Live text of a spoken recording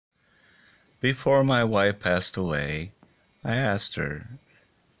Before my wife passed away, I asked her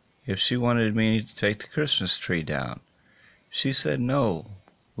if she wanted me to take the Christmas tree down. She said no,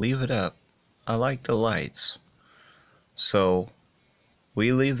 leave it up. I like the lights. So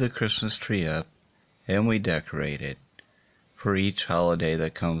we leave the Christmas tree up and we decorate it for each holiday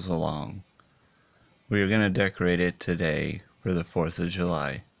that comes along. We are going to decorate it today for the 4th of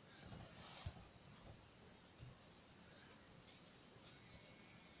July.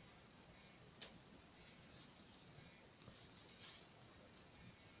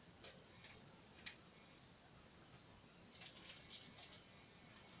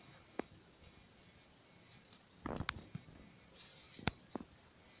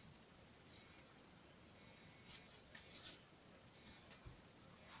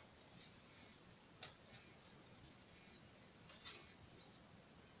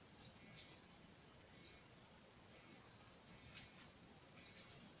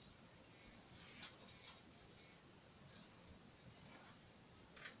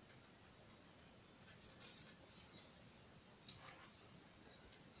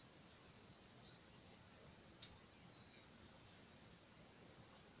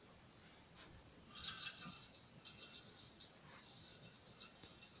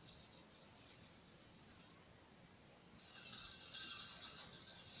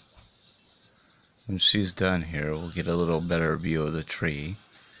 When she's done here, we'll get a little better view of the tree.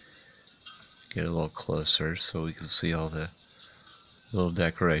 Get a little closer so we can see all the little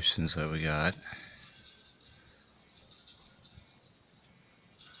decorations that we got.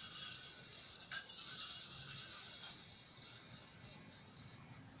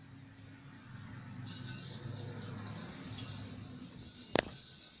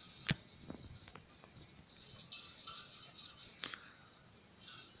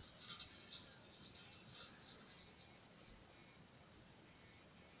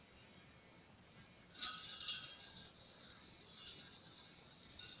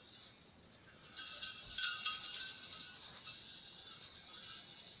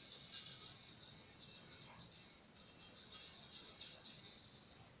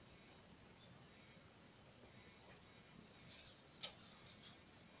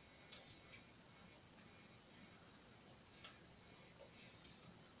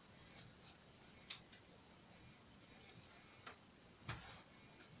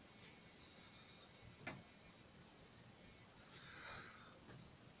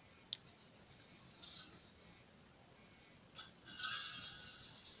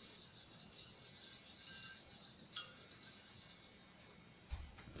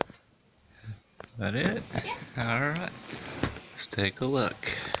 That it? Yeah. Alright. Let's take a look.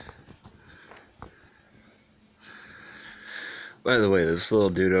 By the way, this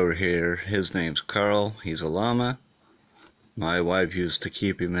little dude over here, his name's Carl. He's a llama. My wife used to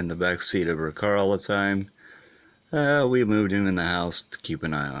keep him in the back seat of her car all the time. We moved him in the house to keep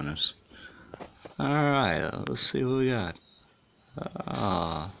an eye on us. Alright, let's see what we got.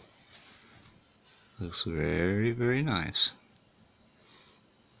 Ah, looks very, very nice.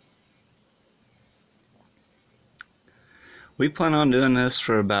 We plan on doing this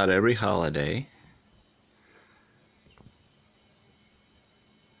for about every holiday.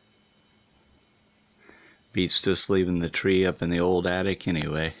 Beats just leaving the tree up in the old attic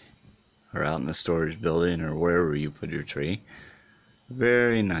anyway, or out in the storage building, or wherever you put your tree.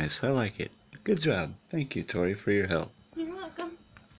 Very nice. I like it. Good job. Thank you, Tori, for your help.